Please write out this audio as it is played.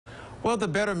Well, the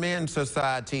Better Men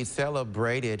Society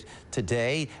celebrated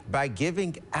today by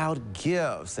giving out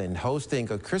gifts and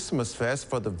hosting a Christmas fest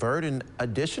for the Verdon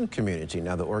Addition community.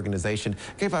 Now, the organization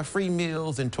gave out free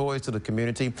meals and toys to the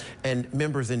community and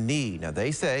members in need. Now,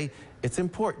 they say it's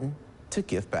important to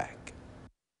give back.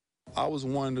 I was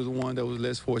one of the ones that was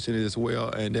less fortunate as well,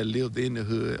 and that lived in the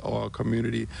hood or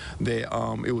community that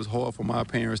it was hard for my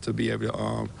parents to be able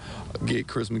to get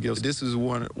Christmas gifts. This is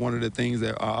one of the things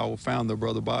that our founder,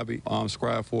 Brother Bobby,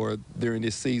 scribed for during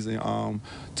this season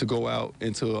to go out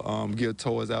and to give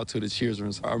toys out to the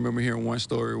children. I remember hearing one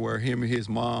story where him and his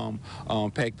mom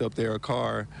packed up their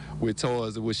car with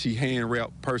toys, which she hand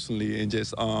wrapped personally, and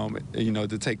just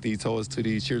to take these toys to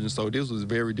these children. So this was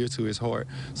very dear to his heart.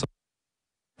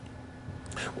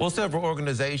 Well, several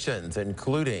organizations,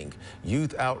 including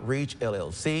Youth Outreach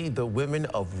LLC, the Women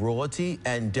of Royalty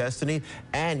and Destiny,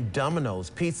 and Domino's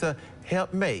Pizza,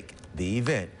 helped make the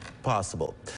event possible.